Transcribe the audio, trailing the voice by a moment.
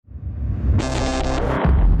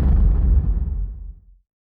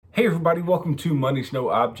Hey everybody, welcome to Money's No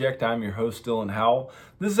Object. I'm your host, Dylan Howell.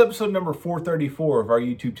 This is episode number 434 of our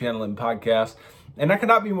YouTube channel and podcast, and I could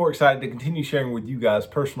not be more excited to continue sharing with you guys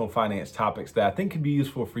personal finance topics that I think could be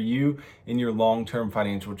useful for you in your long-term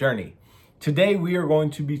financial journey. Today, we are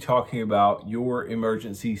going to be talking about your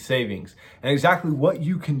emergency savings and exactly what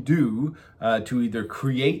you can do to either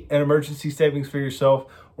create an emergency savings for yourself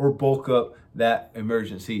or bulk up that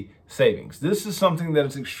emergency savings. This is something that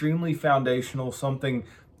is extremely foundational, something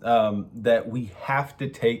that we have to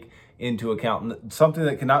take into account, something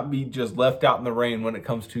that cannot be just left out in the rain when it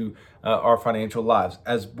comes to our financial lives.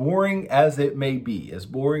 As boring as it may be, as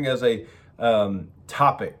boring as a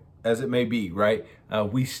topic as it may be, right?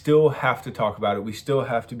 We still have to talk about it. We still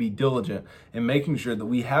have to be diligent in making sure that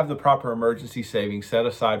we have the proper emergency savings set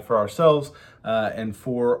aside for ourselves and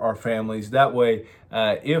for our families. That way,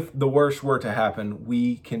 if the worst were to happen,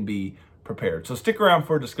 we can be prepared. So stick around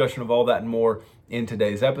for a discussion of all that and more in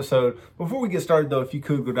today's episode. Before we get started though, if you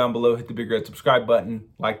could go down below, hit the big red subscribe button,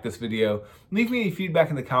 like this video, leave me any feedback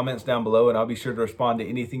in the comments down below and I'll be sure to respond to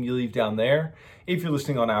anything you leave down there. If you're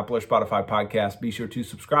listening on Apple or Spotify podcasts, be sure to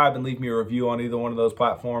subscribe and leave me a review on either one of those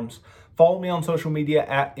platforms. Follow me on social media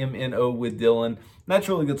at MNO with Dylan. That's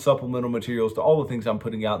really good supplemental materials to all the things I'm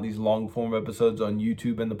putting out in these long form episodes on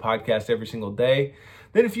YouTube and the podcast every single day.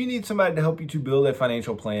 Then if you need somebody to help you to build a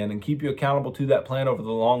financial plan and keep you accountable to that plan over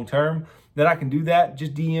the long term, then I can do that.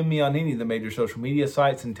 Just DM me on any of the major social media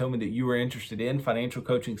sites and tell me that you are interested in financial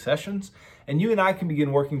coaching sessions. And you and I can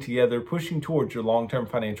begin working together, pushing towards your long-term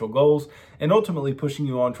financial goals and ultimately pushing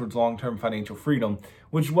you on towards long-term financial freedom,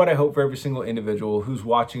 which is what I hope for every single individual who's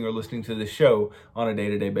watching or listening to this show on a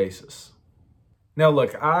day-to-day basis. Now,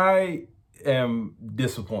 look, I am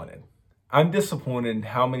disappointed. I'm disappointed in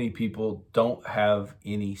how many people don't have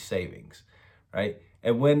any savings, right?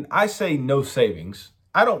 And when I say no savings,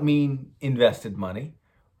 I don't mean invested money,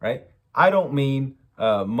 right? I don't mean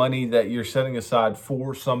money that you're setting aside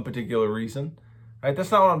for some particular reason, right?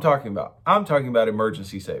 That's not what I'm talking about. I'm talking about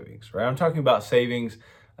emergency savings, right? I'm talking about savings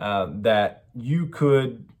that you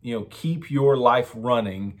could, keep your life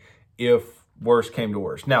running if worst came to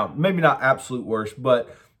worst. Now, maybe not absolute worst,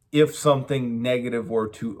 but if something negative were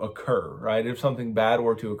to occur, right? If something bad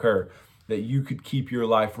were to occur, that you could keep your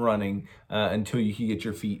life running until you can get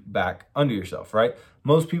your feet back under yourself, right?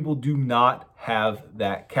 Most people do not have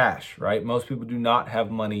that cash, right? Most people do not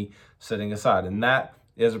have money sitting aside, and that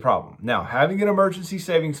is a problem. Now, having an emergency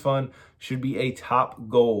savings fund should be a top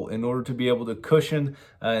goal in order to be able to cushion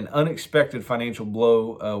an unexpected financial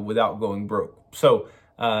blow without going broke. So,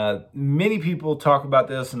 many people talk about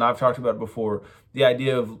this, and I've talked about it before, the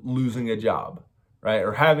idea of losing a job, right?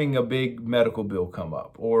 Or having a big medical bill come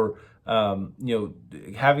up, or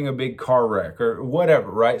having a big car wreck or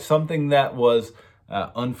whatever, right? Something that was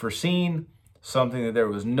unforeseen, something that there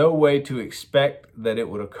was no way to expect that it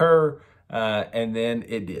would occur, and then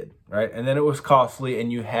it did, right? And then it was costly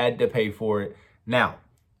and you had to pay for it now,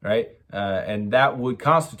 right? And that would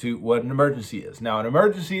constitute what an emergency is. Now, an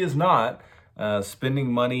emergency is not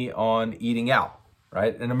spending money on eating out,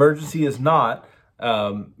 right? An emergency is not,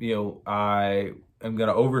 I am going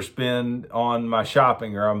to overspend on my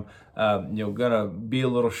shopping, or I'm, going to be a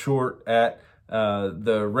little short at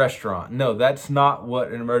the restaurant. No, that's not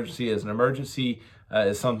what an emergency is. An emergency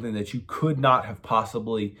is something that you could not have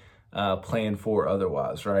possibly planned for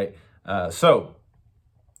otherwise, right? So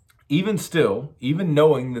even still, even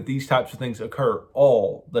knowing that these types of things occur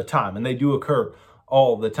all the time, and they do occur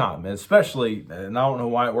all the time, and especially, and I don't know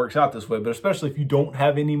why it works out this way, but especially if you don't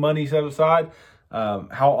have any money set aside,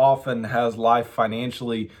 how often has life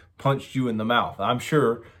financially punched you in the mouth? I'm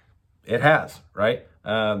sure it has, right?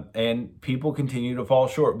 And people continue to fall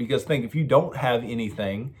short because think, if you don't have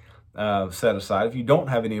anything set aside, if you don't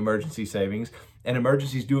have any emergency savings and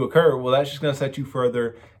emergencies do occur, well, that's just going to set you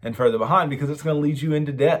further and further behind because it's going to lead you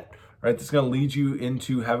into debt, right? It's going to lead you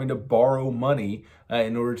into having to borrow money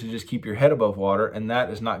in order to just keep your head above water. And that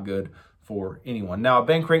is not good for anyone. Now, a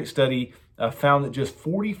Bankrate study found that just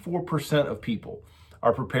 44% of people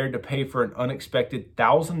are prepared to pay for an unexpected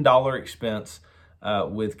 $1,000 expense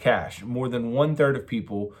with cash. More than 1/3 of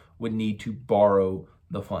people would need to borrow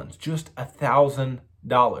the funds, just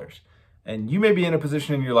 $1,000. And you may be in a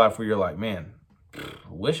position in your life where you're like, man, I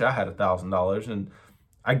wish I had $1,000. And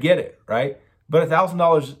I get it, right? But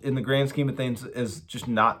 $1,000 in the grand scheme of things is just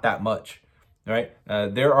not that much, right?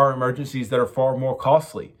 There are emergencies that are far more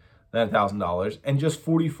costly than $1,000, and just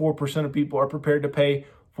 44% of people are prepared to pay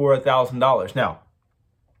for $1,000. Now,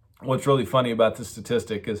 what's really funny about this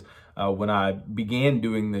statistic is when I began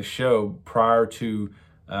doing this show prior to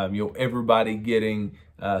everybody getting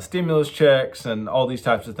stimulus checks and all these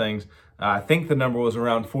types of things. I think the number was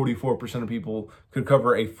around 44% of people could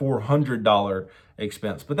cover a $400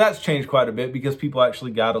 expense. But that's changed quite a bit because people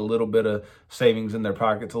actually got a little bit of savings in their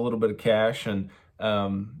pockets, a little bit of cash. And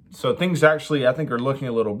so things actually, I think, are looking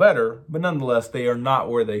a little better, but nonetheless, they are not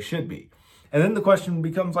where they should be. And then the question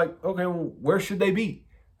becomes like, okay, well, where should they be,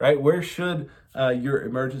 right? Where should your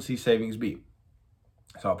emergency savings be?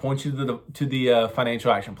 So I'll point you to the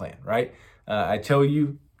financial action plan, right? I tell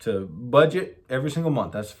you to budget every single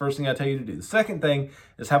month. That's the first thing I tell you to do. The second thing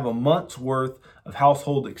is have a month's worth of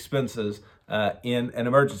household expenses in an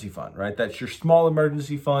emergency fund, right? That's your small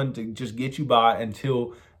emergency fund to just get you by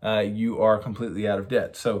until you are completely out of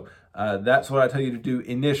debt. So that's what I tell you to do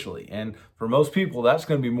initially. And for most people, that's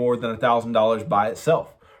going to be more than $1,000 by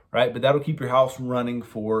itself, right? But that'll keep your house running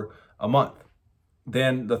for a month.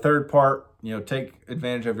 Then the third part, take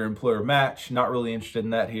advantage of your employer match. Not really interested in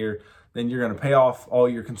that here. Then you're going to pay off all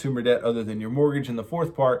your consumer debt other than your mortgage in the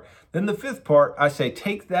fourth part. Then the fifth part, I say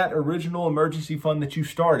take that original emergency fund that you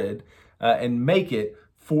started and make it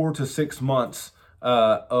 4 to 6 months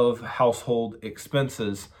of household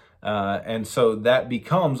expenses. And so that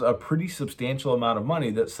becomes a pretty substantial amount of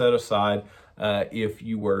money that's set aside if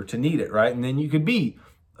you were to need it, right? And then you could be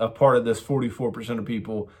a part of this 44% of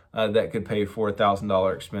people that could pay for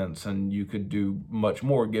 $1,000 expense, and you could do much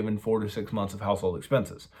more given 4 to 6 months of household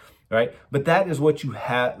expenses, right? But that is what you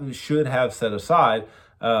should have set aside.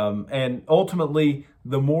 And ultimately,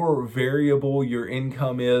 the more variable your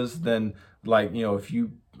income is, then if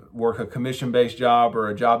you work a commission-based job or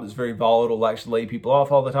a job that's very volatile, likes to lay people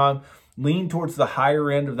off all the time, lean towards the higher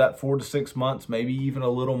end of that 4 to 6 months, maybe even a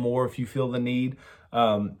little more if you feel the need.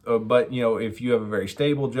 But if you have a very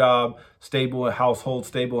stable job, stable household,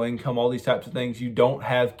 stable income, all these types of things, you don't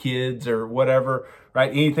have kids or whatever, right?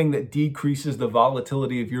 Anything that decreases the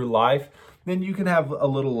volatility of your life, then you can have a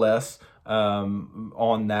little less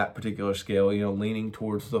on that particular scale, leaning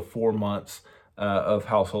towards the 4 months of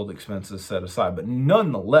household expenses set aside. But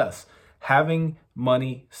nonetheless, having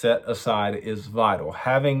money set aside is vital.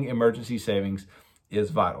 Having emergency savings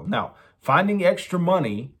is vital. Now, finding extra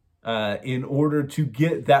money in order to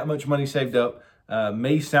get that much money saved up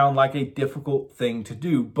may sound like a difficult thing to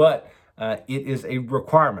do, but it is a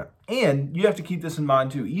requirement. And you have to keep this in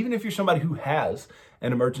mind too. Even if you're somebody who has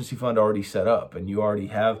an emergency fund already set up and you already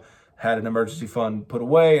have had an emergency fund put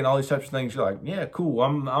away and all these types of things, you're like, yeah, cool,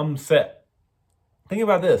 I'm set. Think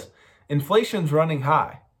about this. Inflation's running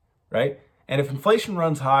high, right? And if inflation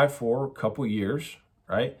runs high for a couple years,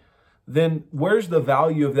 right, then where's the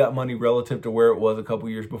value of that money relative to where it was a couple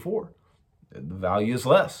years before? The value is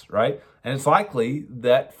less, right? And it's likely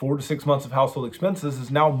that 4 to 6 months of household expenses is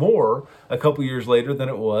now more a couple years later than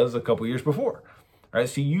it was a couple years before, right?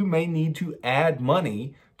 So you may need to add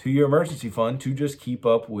money to your emergency fund to just keep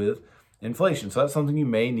up with inflation. So that's something you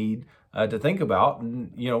may need to think about.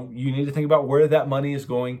 And, you need to think about where that money is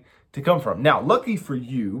going to come from. Now, lucky for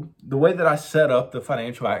you, the way that I set up the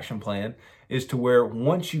financial action plan is to where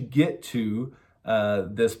once you get to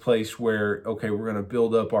this place where, okay, we're going to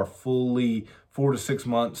build up our fully 4 to 6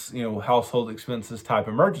 months, household expenses type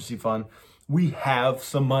emergency fund, we have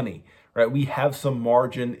some money, right? We have some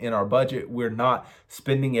margin in our budget. We're not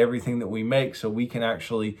spending everything that we make, so we can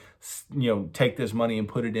actually, take this money and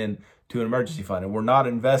put it in to an emergency fund. And we're not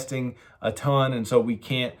investing a ton, and so we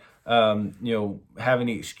can't, have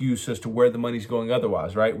any excuse as to where the money's going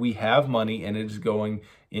otherwise, right? We have money and it is going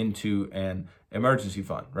into an emergency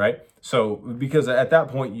fund, right? So because at that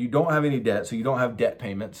point you don't have any debt, so you don't have debt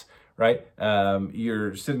payments, right?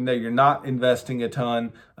 You're sitting there, you're not investing a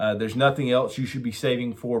ton. There's nothing else you should be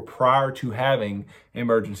saving for prior to having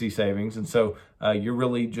emergency savings. And so you're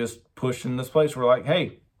really just pushed in this place where like,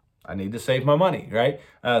 hey, I need to save my money, right?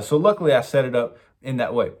 So luckily I set it up in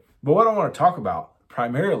that way. But what I want to talk about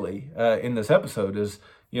primarily in this episode is,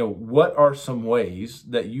 what are some ways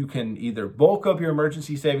that you can either bulk up your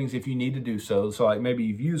emergency savings if you need to do so. So like maybe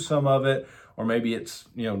you've used some of it, or maybe it's,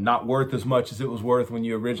 not worth as much as it was worth when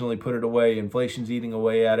you originally put it away. Inflation's eating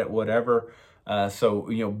away at it, whatever. So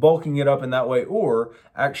bulking it up in that way, or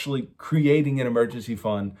actually creating an emergency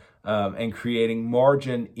fund and creating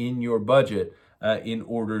margin in your budget in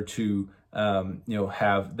order to,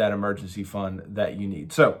 have that emergency fund that you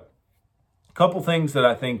need. So a couple things that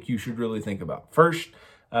I think you should really think about. First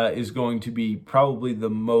is going to be probably the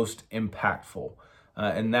most impactful,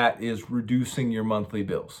 and that is reducing your monthly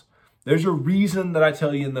bills. There's a reason that I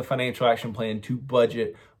tell you in the financial action plan to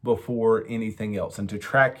budget before anything else and to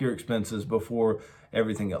track your expenses before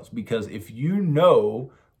everything else. Because if you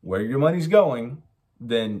know where your money's going,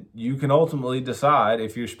 then you can ultimately decide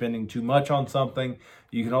if you're spending too much on something.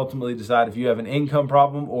 You can ultimately decide if you have an income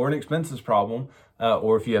problem or an expenses problem,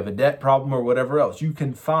 or if you have a debt problem or whatever else. You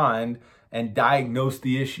can find and diagnose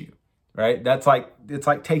the issue, right? It's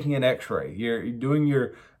like taking an X-ray. You're doing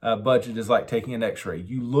your budget is like taking an X-ray.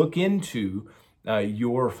 You look into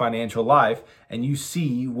your financial life and you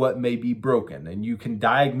see what may be broken, and you can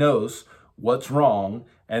diagnose what's wrong,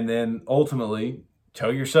 and then ultimately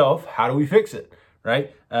tell yourself, how do we fix it,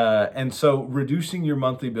 right? And so reducing your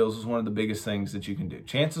monthly bills is one of the biggest things that you can do.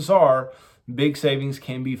 Chances are big savings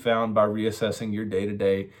can be found by reassessing your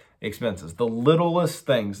day-to-day expenses. The littlest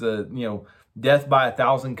things, death by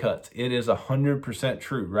 1,000 cuts. It is 100%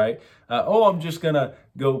 true, right? I'm just going to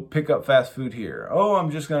go pick up fast food here.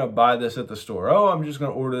 I'm just going to buy this at the store. I'm just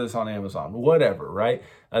going to order this on Amazon, whatever, right?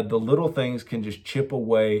 The little things can just chip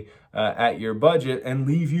away at your budget and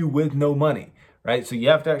leave you with no money, right? So you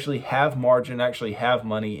have to actually have margin, actually have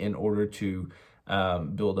money in order to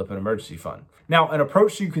build up an emergency fund. Now, an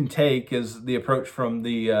approach you can take is the approach from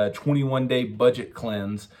the 21-day budget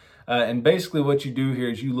cleanse. And basically what you do here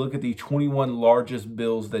is you look at the 21 largest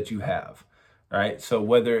bills that you have, right? So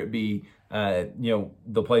whether it be,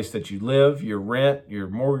 the place that you live, your rent, your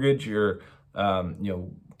mortgage, your,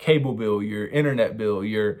 cable bill, your internet bill,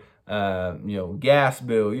 your, gas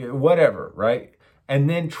bill, whatever, right? And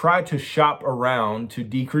then try to shop around to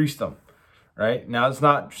decrease them, right? Now, it's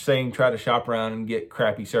not saying try to shop around and get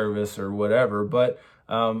crappy service or whatever, but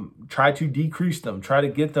try to decrease them. Try to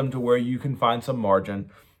get them to where you can find some margin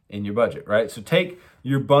in your budget, right? So take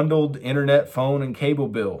your bundled internet, phone, and cable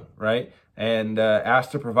bill, right? And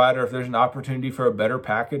ask the provider if there's an opportunity for a better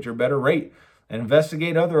package or better rate, and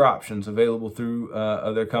investigate other options available through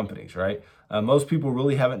other companies, right? Most people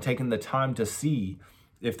really haven't taken the time to see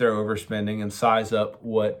if they're overspending and size up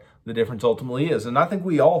what the difference ultimately is. And I think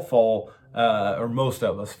we all fall, or most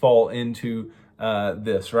of us fall into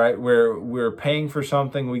this, right? Where we're paying for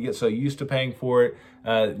something, we get so used to paying for it.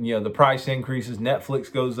 The price increases,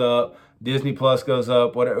 Netflix goes up, Disney Plus goes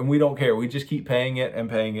up, whatever, and we don't care. We just keep paying it and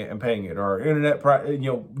paying it and paying it. Or our internet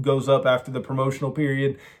goes up after the promotional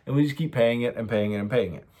period, and we just keep paying it and paying it and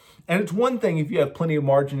paying it. And it's one thing if you have plenty of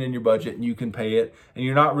margin in your budget and you can pay it, and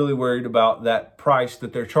you're not really worried about that price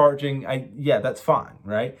that they're charging. That's fine,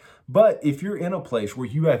 right? But if you're in a place where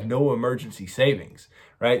you have no emergency savings,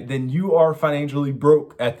 right, then you are financially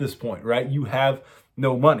broke at this point, right? You have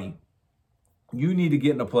no money. You need to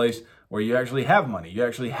get in a place where you actually have money. You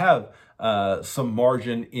actually have some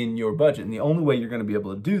margin in your budget. And the only way you're going to be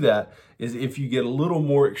able to do that is if you get a little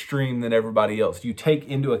more extreme than everybody else. You take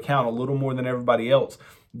into account a little more than everybody else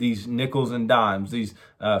these nickels and dimes, these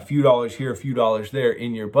few dollars here, a few dollars there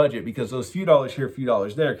in your budget, because those few dollars here, a few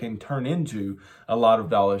dollars there can turn into a lot of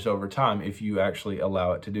dollars over time if you actually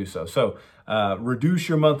allow it to do so. So reduce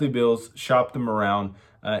your monthly bills, shop them around,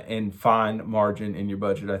 and find margin in your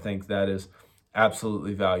budget. I think that is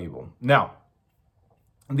absolutely valuable. Now,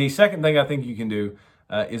 the second thing I think you can do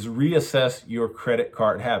is reassess your credit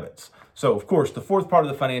card habits. So, of course, the fourth part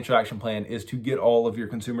of the financial action plan is to get all of your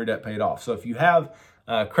consumer debt paid off. So if you have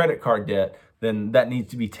credit card debt, then that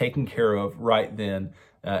needs to be taken care of right then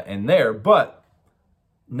and there. But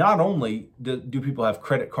not only do people have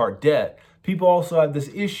credit card debt, people also have this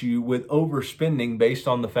issue with overspending based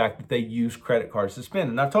on the fact that they use credit cards to spend.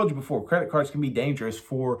 And I've told you before, credit cards can be dangerous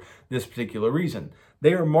for this particular reason.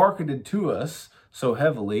 They are marketed to us so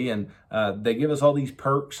heavily, and they give us all these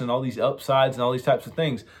perks and all these upsides and all these types of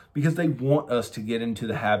things because they want us to get into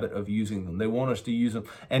the habit of using them. They want us to use them.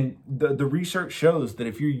 And the research shows that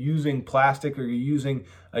if you're using plastic or you're using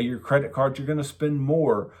your credit card, you're going to spend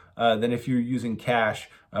more than if you're using cash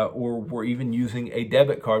or we're even using a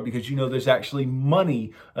debit card, because there's actually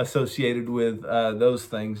money associated with those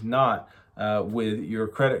things, not with your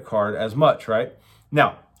credit card as much, right?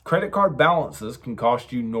 Now, credit card balances can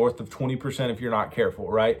cost you north of 20% if you're not careful,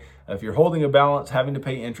 right? If you're holding a balance, having to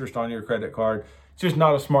pay interest on your credit card, it's just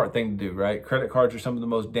not a smart thing to do, right? Credit cards are some of the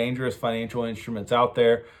most dangerous financial instruments out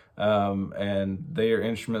there, and they are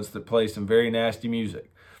instruments that play some very nasty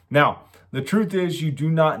music. Now, the truth is you do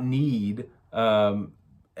not need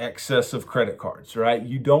excess of credit cards, right?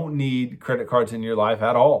 You don't need credit cards in your life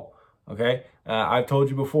at all, okay? I've told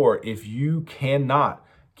you before, if you cannot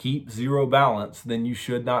keep zero balance, then you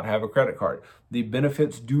should not have a credit card. The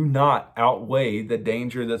benefits do not outweigh the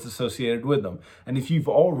danger that's associated with them. And if you've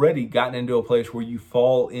already gotten into a place where you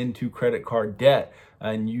fall into credit card debt,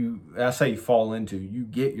 and you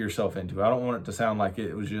get yourself into, I don't want it to sound like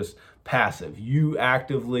it was just passive. You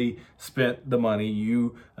actively spent the money,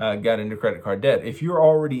 you got into credit card debt. If you're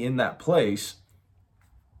already in that place,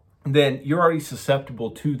 then you're already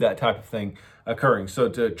susceptible to that type of thing occurring. So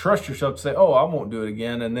to trust yourself to say, oh, I won't do it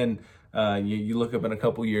again, and then you look up in a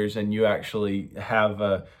couple years and you actually have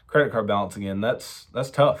a credit card balance again, that's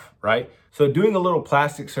tough, right? So doing a little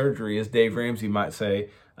plastic surgery, as Dave Ramsey might say,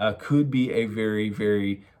 could be a very,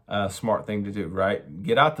 very smart thing to do, right?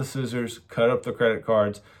 Get out the scissors, cut up the credit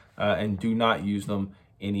cards, and do not use them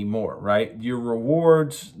anymore, right? Your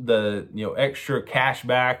rewards, the extra cash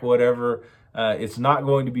back, whatever, it's not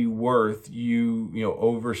going to be worth you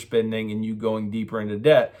overspending and you going deeper into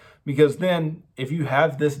debt, because then if you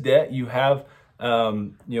have this debt, you have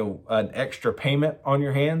an extra payment on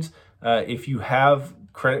your hands. If you have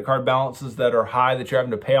credit card balances that are high that you're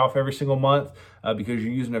having to pay off every single month because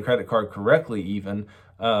you're using a credit card correctly, even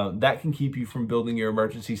that can keep you from building your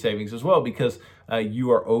emergency savings as well, because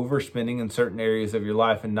you are overspending in certain areas of your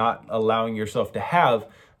life and not allowing yourself to have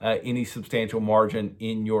any substantial margin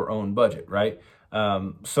in your own budget, right?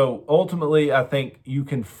 So ultimately, I think you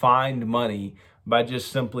can find money by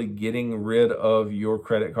just simply getting rid of your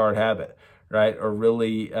credit card habit, right? Or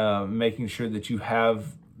really making sure that you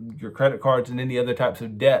have your credit cards and any other types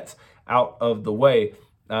of debts out of the way.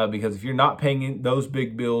 Because if you're not paying those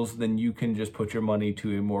big bills, then you can just put your money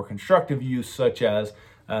to a more constructive use, such as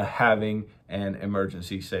having an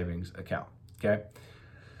emergency savings account, okay?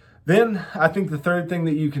 Then I think the third thing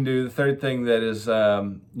that you can do, the third thing that is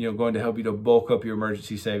going to help you to bulk up your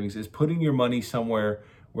emergency savings, is putting your money somewhere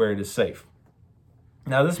where it is safe.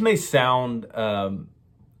 Now, this may sound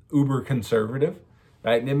uber conservative,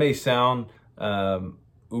 right? And it may sound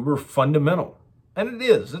uber fundamental, and it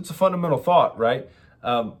is. It's a fundamental thought, right?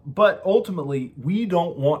 But ultimately, we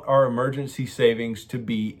don't want our emergency savings to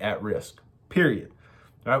be at risk, period.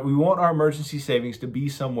 All right? We want our emergency savings to be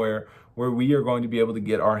somewhere where we are going to be able to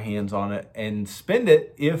get our hands on it and spend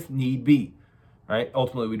it if need be, right?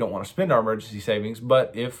 Ultimately, we don't want to spend our emergency savings,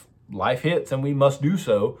 but if life hits and we must do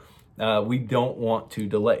so, we don't want to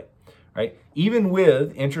delay, right? Even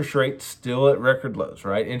with interest rates still at record lows,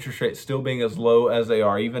 right? Interest rates still being as low as they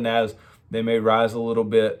are, even as they may rise a little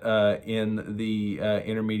bit in the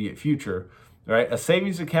intermediate future, right? A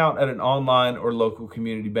savings account at an online or local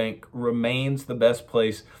community bank remains the best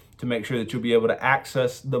place to make sure that you'll be able to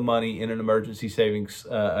access the money in an emergency savings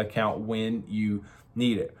account when you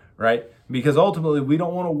need it, right? Because ultimately, we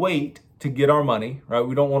don't want to wait to get our money, right?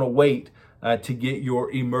 We don't want to wait to get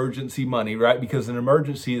your emergency money, right? Because an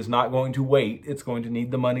emergency is not going to wait. It's going to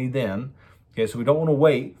need the money then. Okay, so we don't want to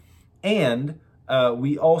wait. And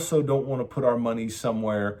we also don't want to put our money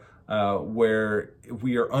somewhere where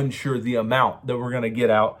we are unsure the amount that we're going to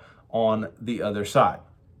get out on the other side.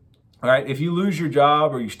 All right, if you lose your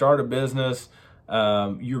job or you start a business,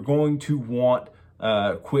 you're going to want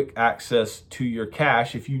quick access to your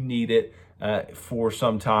cash if you need it for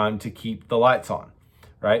some time to keep the lights on,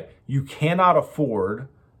 right? You cannot afford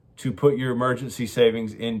to put your emergency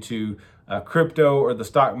savings into crypto or the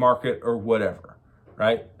stock market or whatever,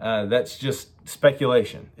 right? That's just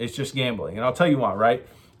speculation. It's just gambling. And I'll tell you why, right?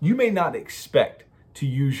 You may not expect to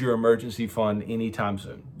use your emergency fund anytime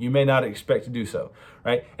soon. You may not expect to do so,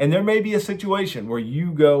 right? And there may be a situation where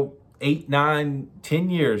you go 8, 9, 10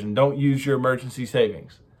 years and don't use your emergency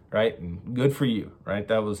savings, right? And good for you, right?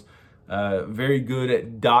 That was very good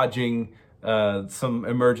at dodging some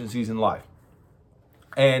emergencies in life.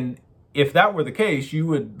 And if that were the case, you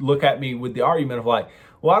would look at me with the argument of like,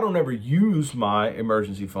 well, I don't ever use my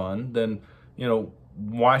emergency fund, then,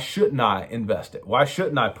 why shouldn't I invest it? Why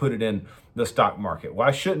shouldn't I put it in the stock market?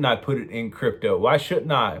 Why shouldn't I put it in crypto? Why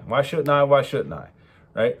shouldn't I? Why shouldn't I? Why shouldn't I?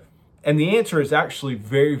 Right? And the answer is actually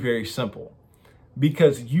very, very simple,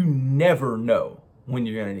 because you never know when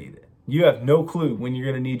you're going to need it. You have no clue when you're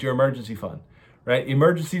going to need your emergency fund, right?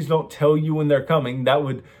 Emergencies don't tell you when they're coming. That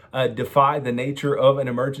would defy the nature of an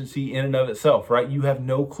emergency in and of itself, right? You have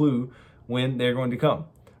no clue when they're going to come,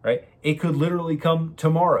 right? It could literally come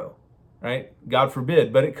tomorrow, right? God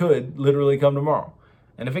forbid, but it could literally come tomorrow.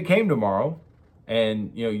 And if it came tomorrow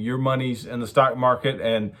and, your money's in the stock market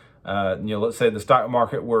and, let's say the stock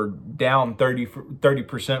market were down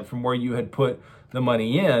 30% from where you had put the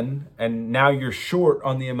money in, and now you're short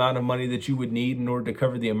on the amount of money that you would need in order to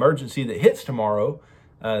cover the emergency that hits tomorrow,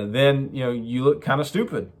 then, you look kind of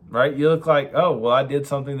stupid, right? You look like, oh, well, I did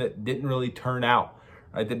something that didn't really turn out,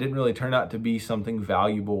 right? That didn't really turn out to be something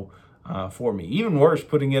valuable for me. Even worse,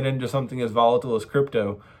 putting it into something as volatile as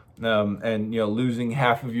crypto, and losing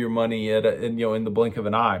half of your money in the blink of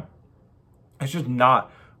an eye. It's just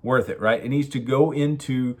not worth it, right? It needs to go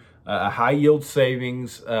into a high yield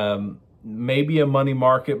savings, maybe a money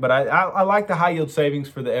market, but I like the high yield savings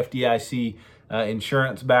for the FDIC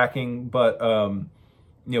insurance backing, but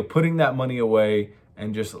putting that money away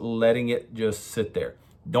and just letting it just sit there.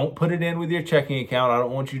 Don't put it in with your checking account. I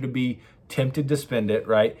don't want you to be tempted to spend it,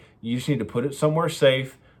 right? You just need to put it somewhere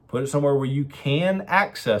safe, put it somewhere where you can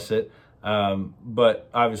access it. But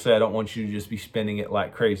obviously I don't want you to just be spending it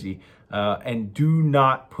like crazy. And do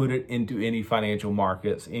not put it into any financial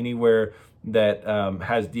markets, anywhere that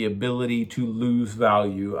has the ability to lose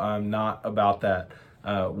value. I'm not about that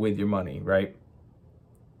with your money, right?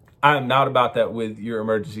 I'm not about that with your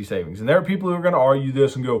emergency savings. And there are people who are going to argue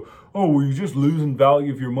this and go, oh, well, you're just losing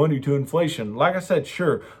value of your money to inflation. Like I said,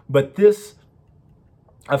 sure. But this,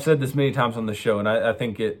 I've said this many times on the show, and I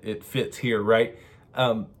think it fits here, right?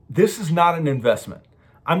 This is not an investment.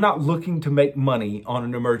 I'm not looking to make money on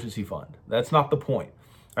an emergency fund. That's not the point,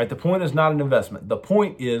 right? The point is not an investment. The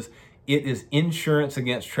point is it is insurance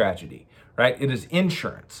against tragedy, right? It is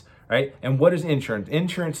insurance, right? And what is insurance?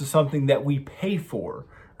 Insurance is something that we pay for,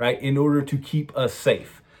 right, in order to keep us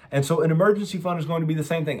safe. And so an emergency fund is going to be the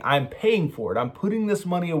same thing. I'm paying for it. I'm putting this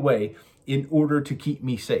money away in order to keep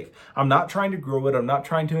me safe. I'm not trying to grow it. I'm not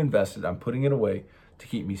trying to invest it. I'm putting it away to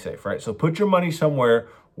keep me safe, right? So put your money somewhere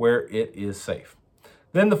where it is safe.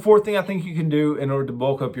 Then the fourth thing I think you can do in order to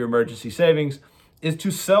bulk up your emergency savings is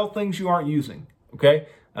to sell things you aren't using, okay?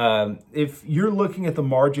 If you're looking at the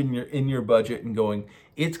margin in your budget and going,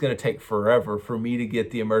 it's going to take forever for me to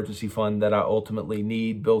get the emergency fund that I ultimately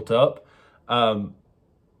need built up,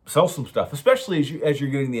 sell some stuff, especially as you're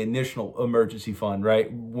getting the initial emergency fund,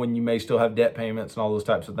 right? When you may still have debt payments and all those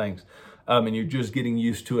types of things. And you're just getting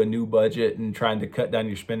used to a new budget and trying to cut down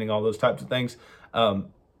your spending, all those types of things.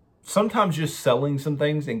 Sometimes just selling some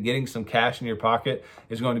things and getting some cash in your pocket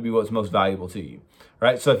is going to be what's most valuable to you,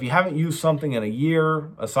 right? So if you haven't used something in a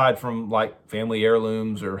year, aside from like family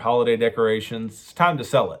heirlooms or holiday decorations, it's time to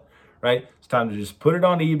sell it, right? It's time to just put it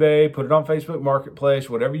on eBay, put it on Facebook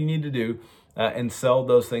Marketplace, whatever you need to do, and sell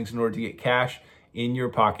those things in order to get cash in your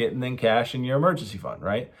pocket and then cash in your emergency fund,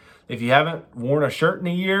 right? If you haven't worn a shirt in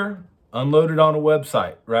a year, unload it on a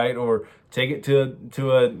website, right? Or take it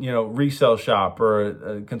to a resale shop or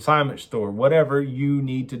a consignment store, whatever you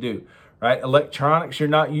need to do, right? Electronics you're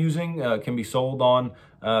not using can be sold on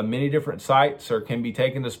many different sites or can be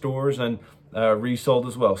taken to stores and resold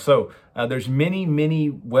as well. So there's many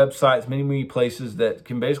websites, many places that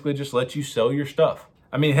can basically just let you sell your stuff.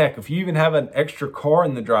 I mean, heck, if you even have an extra car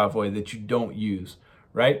in the driveway that you don't use,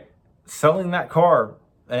 right? Selling that car,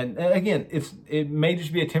 and again, it may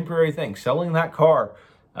just be a temporary thing. Selling that car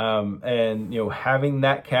and having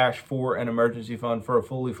that cash for an emergency fund, for a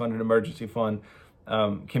fully funded emergency fund,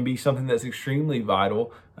 can be something that's extremely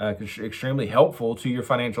vital, extremely helpful to your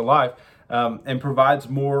financial life, and provides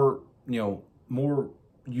more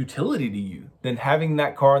utility to you than having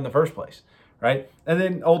that car in the first place, right? And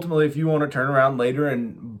then ultimately, if you want to turn around later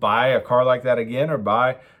and buy a car like that again, or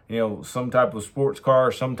buy some type of sports car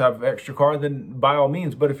or some type of extra car, then by all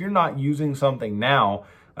means. But if you're not using something now,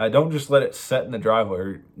 don't just let it sit in the driveway.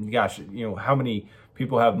 Or, gosh, how many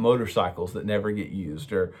people have motorcycles that never get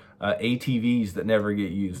used, or ATVs that never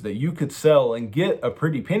get used, that you could sell and get a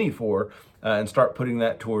pretty penny for, and start putting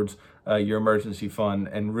that towards your emergency fund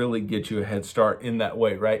and really get you a head start in that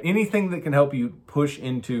way, right? Anything that can help you push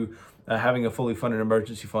into having a fully funded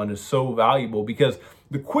emergency fund is so valuable, because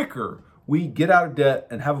the quicker we get out of debt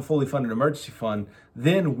and have a fully funded emergency fund,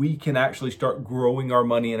 then we can actually start growing our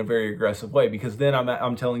money in a very aggressive way. Because then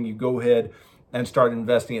I'm telling you, go ahead and start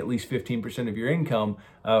investing at least 15% of your income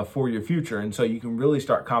for your future. And so you can really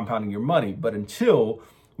start compounding your money. But until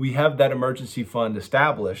we have that emergency fund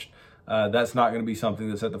established, that's not going to be something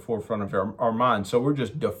that's at the forefront of our mind. So we're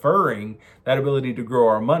just deferring that ability to grow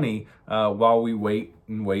our money while we wait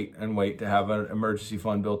to have an emergency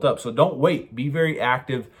fund built up. So don't wait. Be very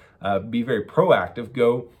active. Be very proactive.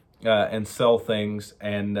 Go and sell things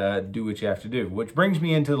and do what you have to do. Which brings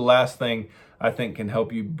me into the last thing I think can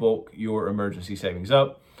help you bulk your emergency savings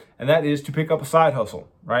up, and that is to pick up a side hustle,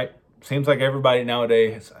 right? Seems like everybody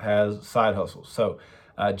nowadays has side hustles. So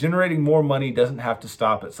generating more money doesn't have to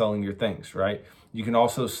stop at selling your things, right? You can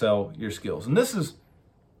also sell your skills. And this is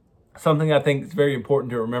something I think is very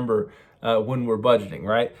important to remember when we're budgeting,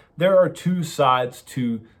 right? There are two sides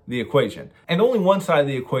to the equation, and only one side of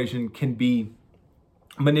the equation can be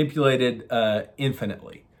manipulated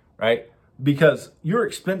infinitely, right? Because your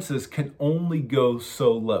expenses can only go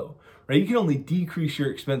so low, right? You can only decrease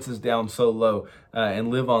your expenses down so low and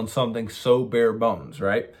live on something so bare bones,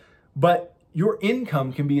 right? But your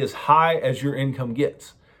income can be as high as your income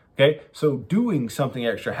gets. Okay, so doing something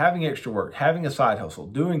extra, having extra work, having a side hustle,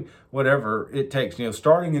 doing whatever it takes,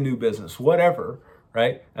 starting a new business, whatever,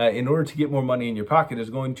 right? In order to get more money in your pocket is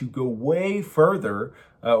going to go way further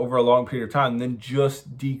over a long period of time than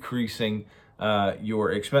just decreasing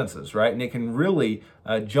your expenses, right? And it can really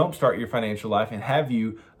jumpstart your financial life and have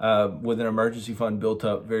you with an emergency fund built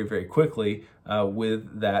up very, very quickly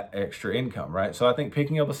with that extra income, right? So I think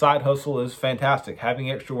picking up a side hustle is fantastic.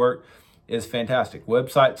 Having extra work is fantastic.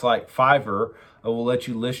 Websites like Fiverr will let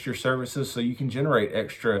you list your services so you can generate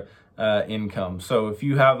extra income. So if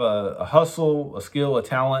you have a hustle, a skill, a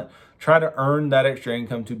talent, try to earn that extra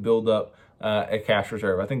income to build up a cash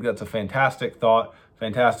reserve. I think that's a fantastic thought,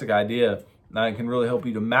 fantastic idea. It can really help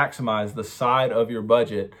you to maximize the side of your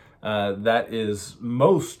budget that is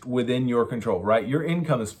most within your control, right? Your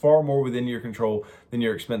income is far more within your control than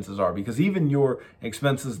your expenses are, because even your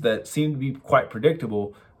expenses that seem to be quite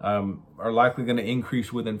predictable are likely going to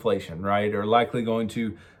increase with inflation, right? Or likely going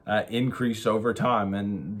to increase over time.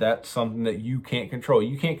 And that's something that you can't control.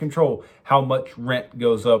 You can't control how much rent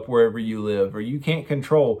goes up wherever you live, or you can't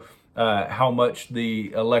control how much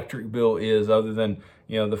the electric bill is, other than,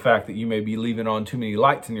 the fact that you may be leaving on too many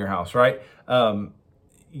lights in your house, right? Or,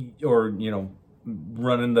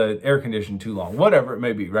 running the air conditioner too long, whatever it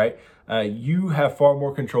may be, right? You have far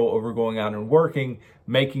more control over going out and working,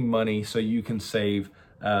 making money so you can save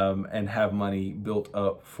and have money built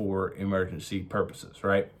up for emergency purposes,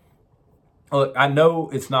 right? Look, I know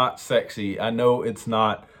it's not sexy. I know it's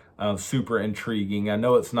not super intriguing. I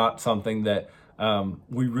know it's not something that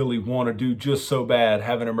we really want to do just so bad,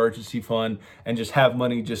 have an emergency fund and just have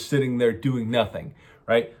money just sitting there doing nothing,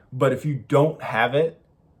 right? But if you don't have it,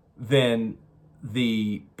 then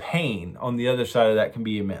the pain on the other side of that can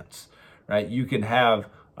be immense, right? You can have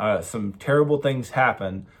some terrible things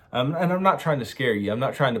happen. And I'm not trying to scare you. I'm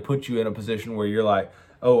not trying to put you in a position where you're like,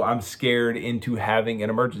 oh, I'm scared into having an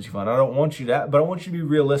emergency fund. I don't want you to, but I want you to be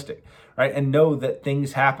realistic, right? And know that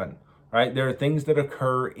things happen, right? There are things that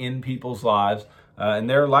occur in people's lives, and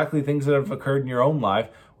there are likely things that have occurred in your own life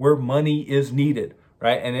where money is needed,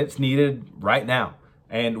 right? And it's needed right now.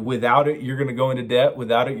 And without it, you're going to go into debt.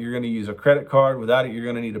 Without it, you're going to use a credit card. Without it, you're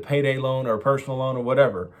going to need a payday loan or a personal loan or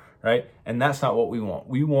whatever, right? And that's not what we want.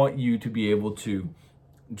 We want you to be able to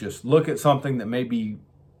just look at something that may be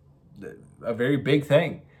a very big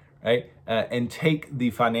thing, right? And take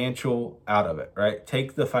the financial out of it, right?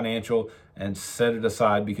 Take the financial and set it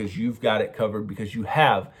aside, because you've got it covered, because you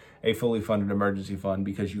have a fully funded emergency fund,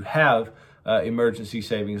 because you have emergency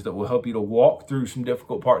savings that will help you to walk through some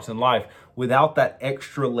difficult parts in life without that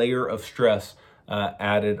extra layer of stress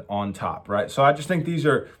added on top, right? So I just think these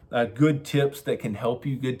are good tips that can help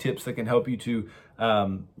you, good tips that can help you to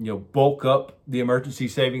bulk up the emergency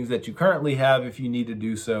savings that you currently have if you need to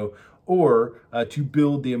do so, or to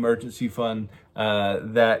build the emergency fund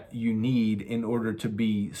that you need in order to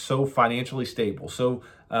be so financially stable, so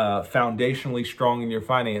foundationally strong in your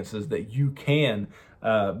finances that you can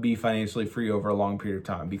be financially free over a long period of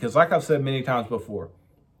time. Because like I've said many times before,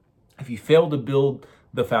 if you fail to build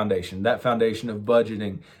the foundation, that foundation of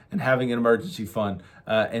budgeting and having an emergency fund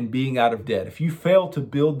and being out of debt, if you fail to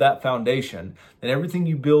build that foundation, then everything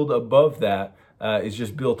you build above that is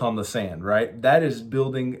just built on the sand, right? That is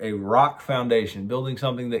building a rock foundation, building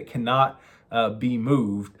something that cannot be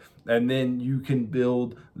moved. And then you can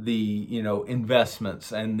build the,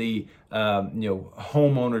 investments and the,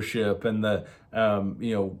 home ownership and the,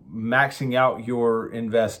 maxing out your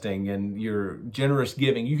investing and your generous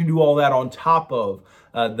giving. You can do all that on top of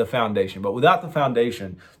the foundation. But without the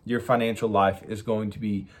foundation, your financial life is going to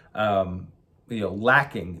be,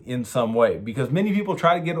 lacking in some way, because many people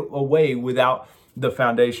try to get away without the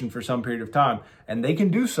foundation for some period of time, and they can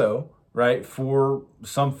do so, right, for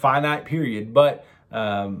some finite period. But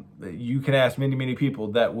you can ask many, many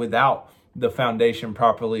people that without the foundation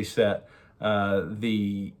properly set,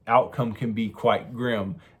 the outcome can be quite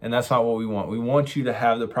grim. And that's not what we want. We want you to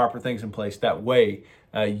have the proper things in place. That way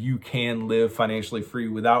you can live financially free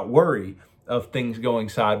without worry of things going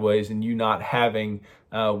sideways and you not having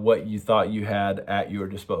what you thought you had at your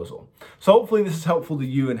disposal. So hopefully this is helpful to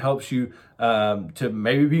you and helps you to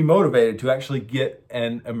maybe be motivated to actually get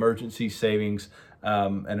an emergency savings,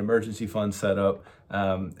 an emergency fund set up,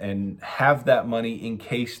 and have that money in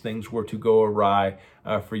case things were to go awry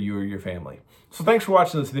for you or your family. So thanks for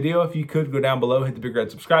watching this video. If you could go down below, hit the big red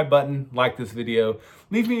subscribe button, like this video,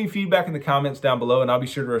 leave me any feedback in the comments down below, and I'll be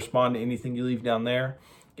sure to respond to anything you leave down there.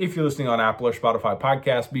 If you're listening on Apple or Spotify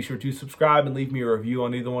podcasts, be sure to subscribe and leave me a review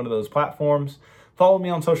on either one of those platforms. Follow me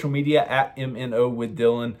on social media at MNO with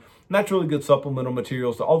Dylan. And that's really good supplemental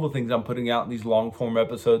materials to all the things I'm putting out in these long form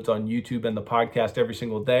episodes on YouTube and the podcast every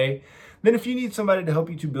single day. Then if you need somebody to help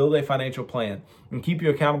you to build a financial plan and keep you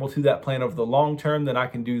accountable to that plan over the long term, then I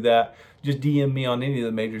can do that. Just DM me on any of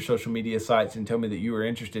the major social media sites and tell me that you are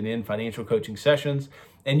interested in financial coaching sessions.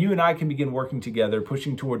 And you and I can begin working together,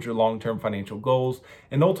 pushing towards your long-term financial goals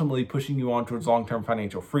and ultimately pushing you on towards long-term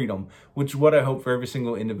financial freedom, which is what I hope for every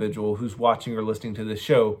single individual who's watching or listening to this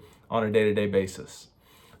show on a day-to-day basis.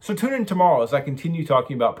 So tune in tomorrow as I continue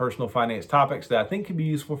talking about personal finance topics that I think can be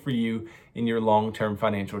useful for you in your long-term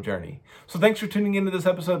financial journey. So thanks for tuning into this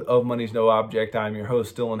episode of Money's No Object. I'm your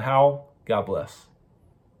host, Dylan Howell. God bless.